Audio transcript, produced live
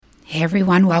Hey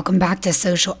everyone, welcome back to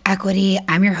Social Equity.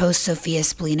 I'm your host, Sophia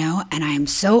Splino, and I am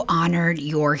so honored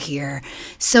you're here.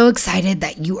 So excited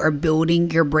that you are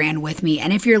building your brand with me.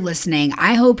 And if you're listening,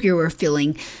 I hope you are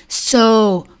feeling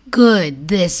so good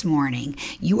this morning.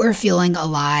 You are feeling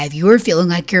alive. You are feeling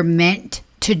like you're meant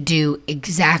to do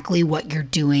exactly what you're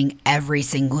doing every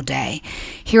single day.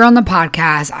 Here on the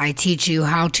podcast, I teach you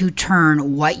how to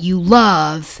turn what you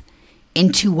love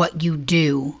into what you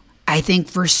do. I think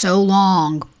for so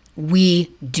long, we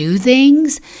do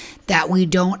things that we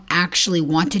don't actually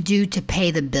want to do to pay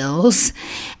the bills.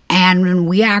 And when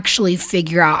we actually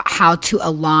figure out how to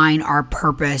align our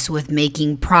purpose with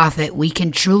making profit, we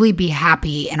can truly be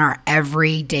happy in our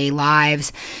everyday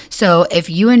lives. So if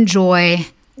you enjoy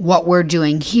what we're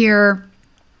doing here,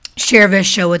 share this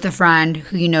show with a friend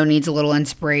who you know needs a little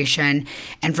inspiration,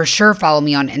 and for sure follow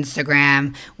me on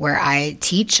Instagram where I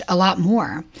teach a lot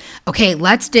more. Okay,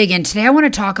 let's dig in. Today I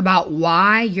want to talk about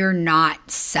why you're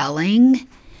not selling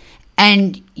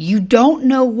and you don't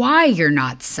know why you're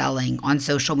not selling on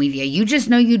social media. You just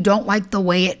know you don't like the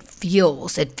way it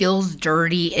feels. It feels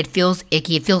dirty. It feels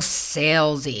icky. It feels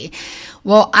salesy.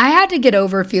 Well, I had to get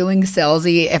over feeling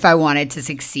salesy if I wanted to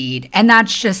succeed. And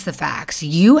that's just the facts.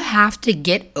 You have to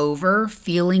get over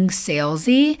feeling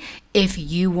salesy if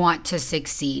you want to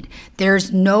succeed.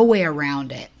 There's no way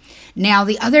around it. Now,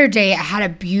 the other day, I had a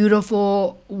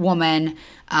beautiful woman,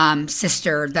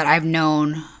 sister that I've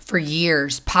known for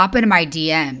years, pop into my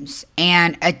DMs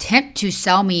and attempt to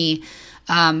sell me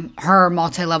her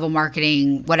multi-level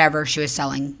marketing, whatever she was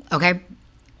selling. Okay.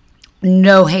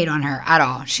 No hate on her at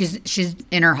all. She's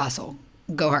in her hustle.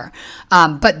 Go her.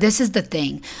 But this is the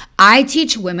thing. I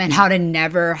teach women how to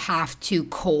never have to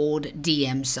cold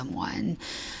DM someone.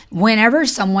 Whenever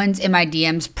someone's in my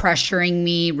DMs pressuring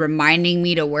me, reminding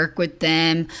me to work with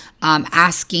them,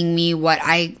 asking me what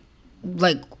I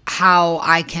like, how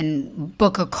I can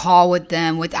book a call with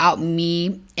them without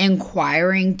me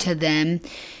inquiring to them,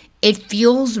 it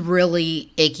feels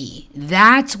really icky.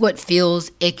 That's what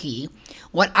feels icky.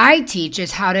 What I teach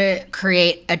is how to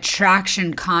create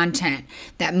attraction content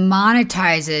that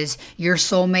monetizes your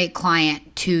soulmate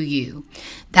client to you.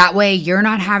 That way, you're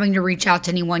not having to reach out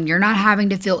to anyone. You're not having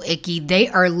to feel icky. They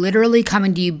are literally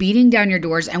coming to you, beating down your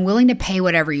doors, and willing to pay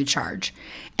whatever you charge.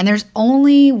 And there's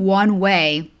only one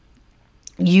way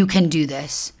you can do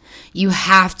this. You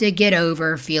have to get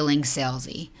over feeling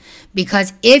salesy.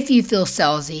 Because if you feel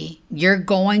salesy, you're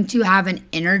going to have an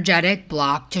energetic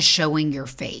block to showing your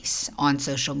face on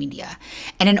social media.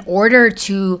 And in order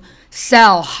to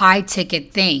sell high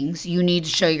ticket things, you need to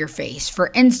show your face.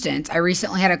 For instance, I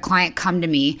recently had a client come to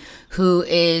me who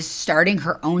is starting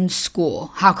her own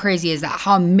school. How crazy is that?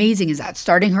 How amazing is that?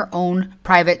 Starting her own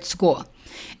private school.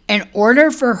 In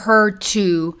order for her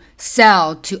to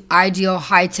sell to ideal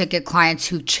high-ticket clients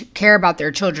who care about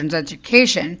their children's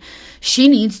education, she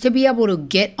needs to be able to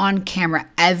get on camera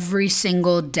every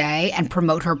single day and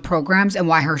promote her programs and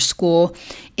why her school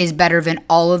is better than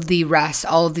all of the rest,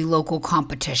 all of the local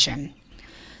competition.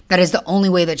 That is the only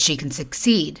way that she can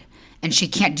succeed. And she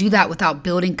can't do that without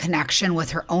building connection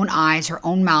with her own eyes, her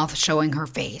own mouth, showing her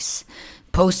face.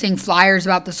 Posting flyers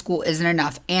about the school isn't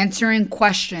enough. Answering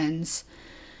questions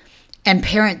and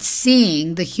parents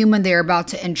seeing the human they're about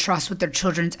to entrust with their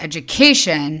children's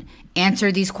education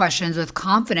answer these questions with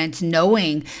confidence,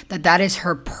 knowing that that is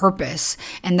her purpose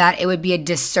and that it would be a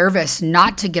disservice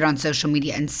not to get on social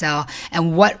media and sell.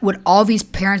 And what would all these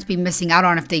parents be missing out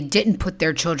on if they didn't put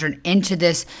their children into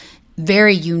this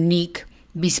very unique,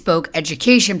 bespoke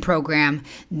education program?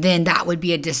 Then that would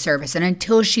be a disservice. And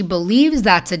until she believes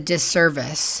that's a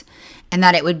disservice, and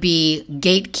that it would be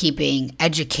gatekeeping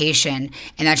education,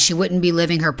 and that she wouldn't be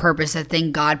living her purpose, the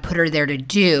thing God put her there to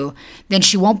do, then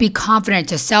she won't be confident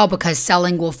to sell because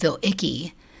selling will feel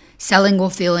icky. Selling will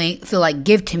feel like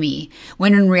give to me,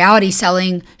 when in reality,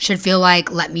 selling should feel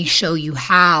like, let me show you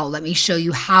how. Let me show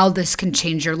you how this can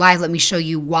change your life. Let me show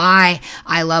you why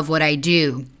I love what I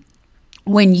do.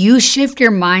 When you shift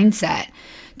your mindset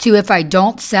to, if I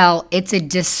don't sell, it's a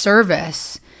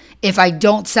disservice. If I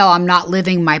don't sell, I'm not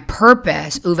living my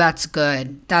purpose. Ooh, that's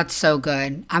good. That's so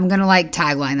good. I'm going to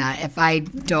tagline that. If I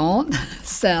don't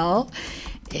sell,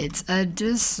 it's a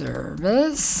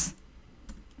disservice.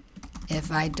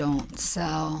 If I don't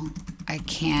sell, I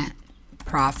can't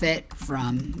profit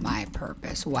from my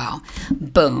purpose. Wow.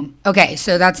 Boom. Okay,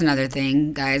 so that's another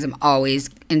thing, guys. I'm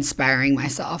always inspiring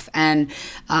myself. And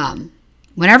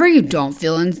whenever you don't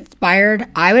feel inspired,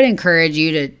 I would encourage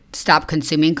you to stop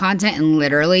consuming content and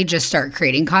literally just start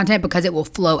creating content, because it will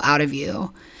flow out of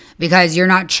you. Because you're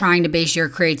not trying to base your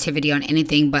creativity on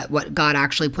anything but what God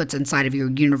actually puts inside of your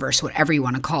universe, whatever you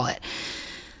want to call it.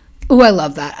 Oh, I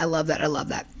love that. I love that. I love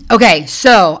that. Okay,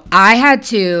 so I had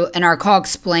to, in our call,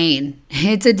 explain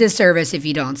it's a disservice if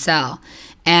you don't sell.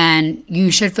 And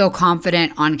you should feel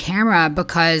confident on camera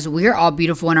because we're all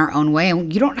beautiful in our own way.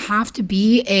 And you don't have to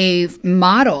be a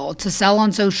model to sell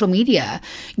on social media.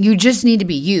 You just need to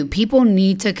be you. People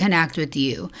need to connect with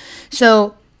you.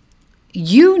 So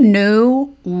you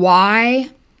knew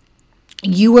why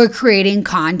you were creating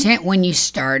content when you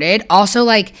started. Also,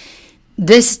 like,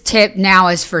 this tip now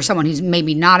is for someone who's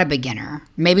maybe not a beginner,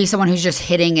 maybe someone who's just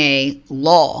hitting a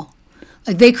lull.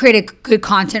 Like, they created good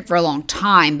content for a long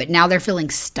time, but now they're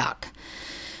feeling stuck.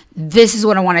 This is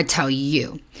what I want to tell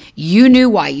you. You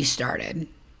knew why you started,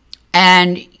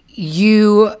 and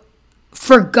you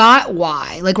forgot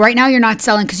why. Like, right now you're not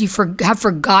selling because you have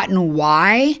forgotten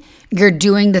why you're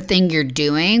doing the thing you're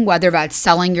doing, whether that's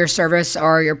selling your service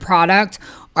or your product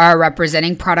or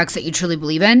representing products that you truly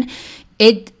believe in.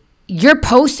 You're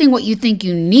posting what you think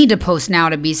you need to post now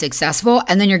to be successful,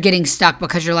 and then you're getting stuck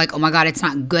because you're like, oh my God, it's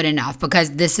not good enough,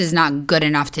 because this is not good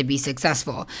enough to be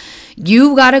successful.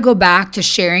 You got to go back to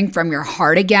sharing from your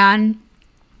heart again,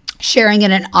 sharing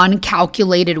in an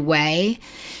uncalculated way,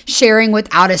 sharing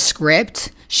without a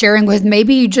script, sharing with,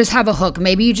 maybe you just have a hook,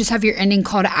 maybe you just have your ending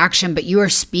call to action, but you are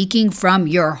speaking from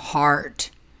your heart.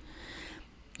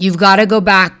 You've got to go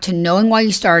back to knowing why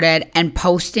you started and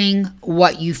posting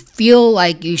what you feel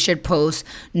like you should post,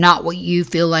 not what you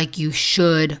feel like you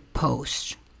should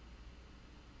post.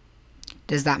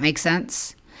 Does that make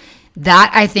sense?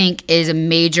 That, I think, is a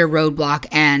major roadblock,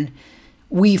 and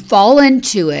we fall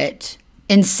into it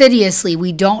insidiously.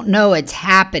 We don't know it's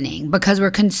happening because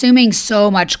we're consuming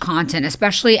so much content,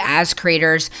 especially as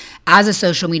creators, as a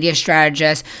social media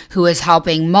strategist who is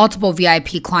helping multiple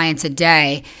VIP clients a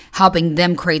day, helping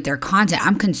them create their content.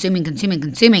 I'm consuming.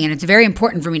 And it's very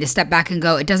important for me to step back and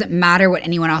go, it doesn't matter what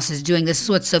anyone else is doing. This is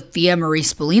what Sophia Marie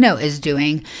Spallino is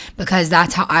doing, because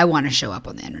that's how I want to show up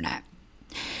on the internet.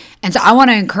 And so I want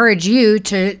to encourage you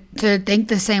to think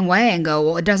the same way and go,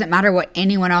 well, it doesn't matter what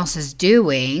anyone else is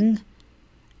doing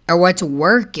or what's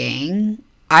working.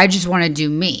 I just want to do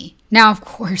me. Now, of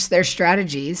course, there's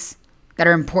strategies that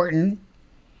are important.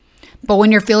 But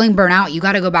when you're feeling burnout, you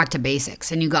got to go back to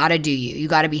basics, and you got to do you. You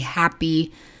got to be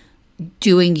happy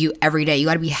doing you every day. You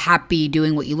got to be happy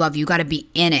doing what you love. You got to be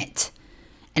in it.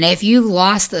 And if you've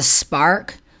lost the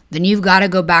spark, then you've got to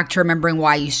go back to remembering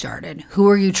why you started. Who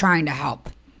are you trying to help?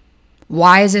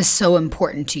 Why is this so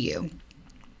important to you?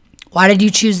 Why did you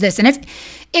choose this? And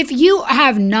if you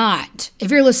have not, if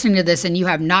you're listening to this and you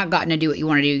have not gotten to do what you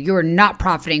want to do, you're not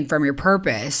profiting from your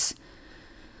purpose,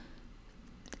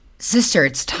 sister,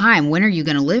 it's time. When are you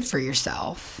going to live for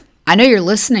yourself? I know you're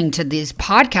listening to these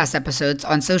podcast episodes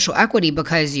on social equity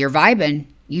because you're vibing.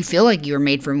 You feel like you were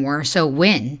made for more. So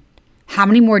when? How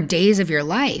many more days of your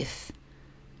life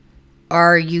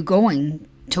are you going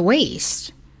to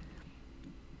waste?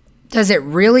 Does it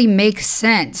really make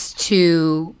sense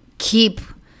to keep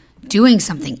doing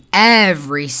something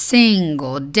every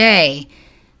single day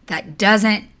that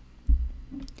doesn't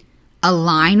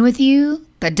align with you,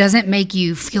 that doesn't make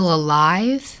you feel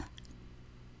alive?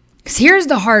 Because here's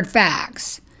the hard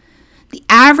facts. The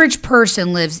average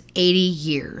person lives 80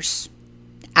 years.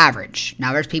 Average.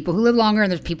 Now, there's people who live longer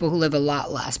and there's people who live a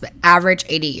lot less, but average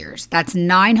 80 years. That's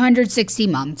 960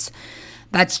 months.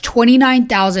 That's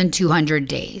 29,200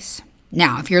 days.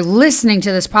 Now, if you're listening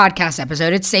to this podcast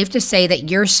episode, it's safe to say that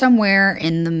you're somewhere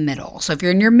in the middle. So if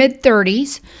you're in your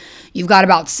mid-30s, you've got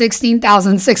about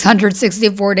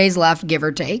 16,664 days left, give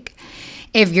or take.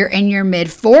 If you're in your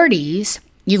mid-40s,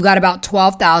 you've got about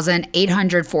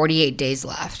 12,848 days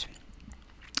left.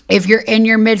 If you're in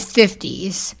your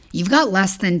mid-50s, you've got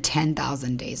less than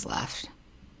 10,000 days left.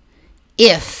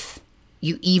 If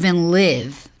you even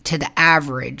live to the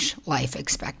average life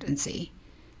expectancy.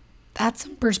 That's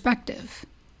some perspective.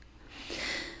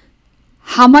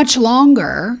 How much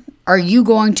longer are you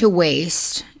going to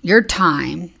waste your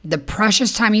time, the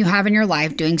precious time you have in your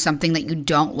life, doing something that you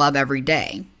don't love every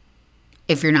day,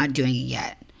 if you're not doing it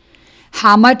yet?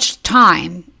 How much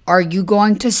time are you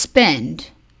going to spend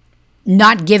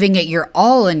not giving it your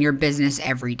all in your business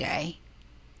every day?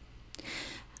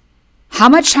 How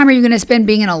much time are you going to spend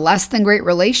being in a less than great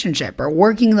relationship or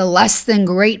working the less than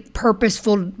great,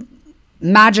 purposeful,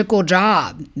 magical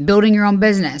job, building your own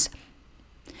business?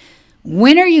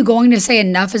 When are you going to say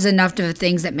enough is enough to the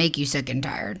things that make you sick and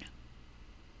tired?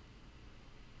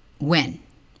 When?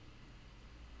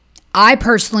 I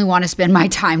personally want to spend my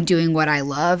time doing what I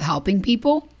love, helping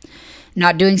people,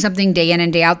 not doing something day in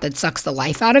and day out that sucks the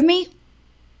life out of me.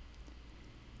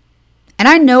 And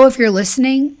I know if you're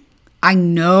listening,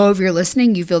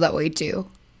 you feel that way too.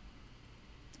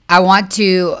 I want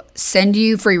to send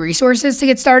you free resources to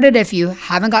get started if you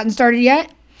haven't gotten started yet.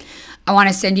 I want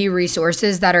to send you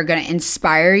resources that are going to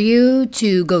inspire you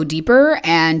to go deeper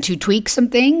and to tweak some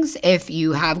things if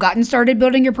you have gotten started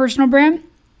building your personal brand.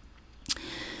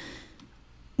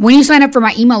 When you sign up for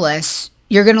my email list,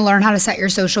 you're going to learn how to set your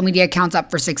social media accounts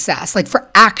up for success, like for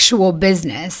actual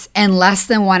business, in less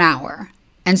than 1 hour,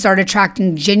 and start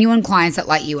attracting genuine clients that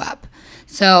light you up.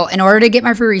 So in order to get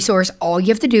my free resource, all you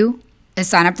have to do is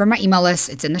sign up for my email list.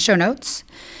 It's in the show notes.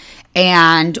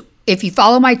 And if you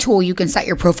follow my tool, you can set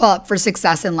your profile up for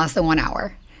success in less than 1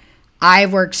 hour.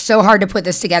 I've worked so hard to put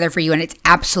this together for you, and it's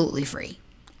absolutely free.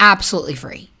 Absolutely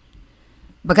free.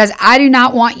 Because I do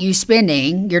not want you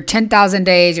spending your 10,000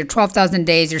 days, your 12,000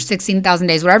 days, your 16,000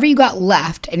 days, whatever you got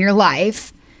left in your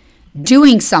life,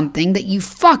 doing something that you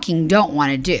fucking don't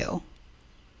want to do.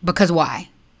 Because why?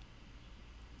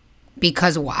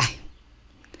 Because why?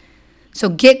 So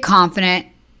get confident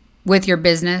with your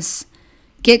business.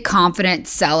 Get confident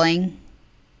selling.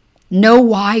 Know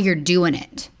why you're doing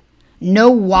it. Know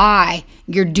why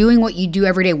you're doing what you do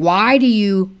every day. Why do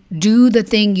you do the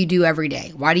thing you do every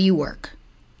day? Why do you work?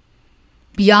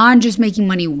 Beyond just making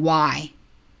money, why?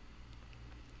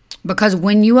 Because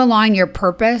when you align your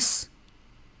purpose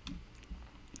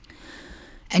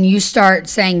and you start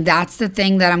saying, that's the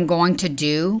thing that I'm going to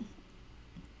do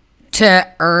to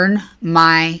earn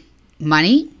my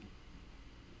money,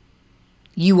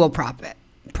 you will profit.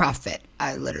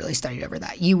 I literally studied over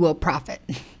that. You will profit.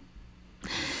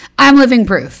 I'm living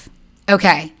proof.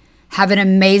 Okay. Have an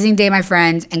amazing day, my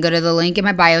friends, and go to the link in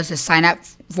my bio to sign up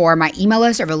for my email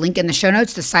list, or a link in the show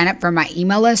notes to sign up for my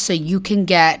email list so you can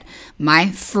get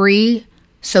my free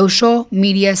social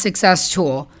media success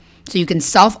tool so you can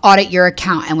self-audit your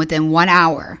account and within 1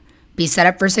 hour be set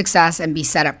up for success and be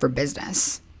set up for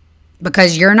business.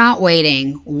 Because you're not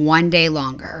waiting 1 day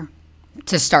longer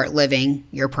to start living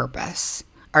your purpose,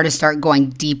 or to start going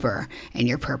deeper in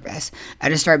your purpose, or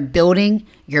to start building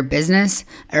your business,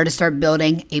 or to start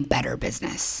building a better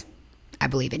business. I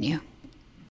believe in you.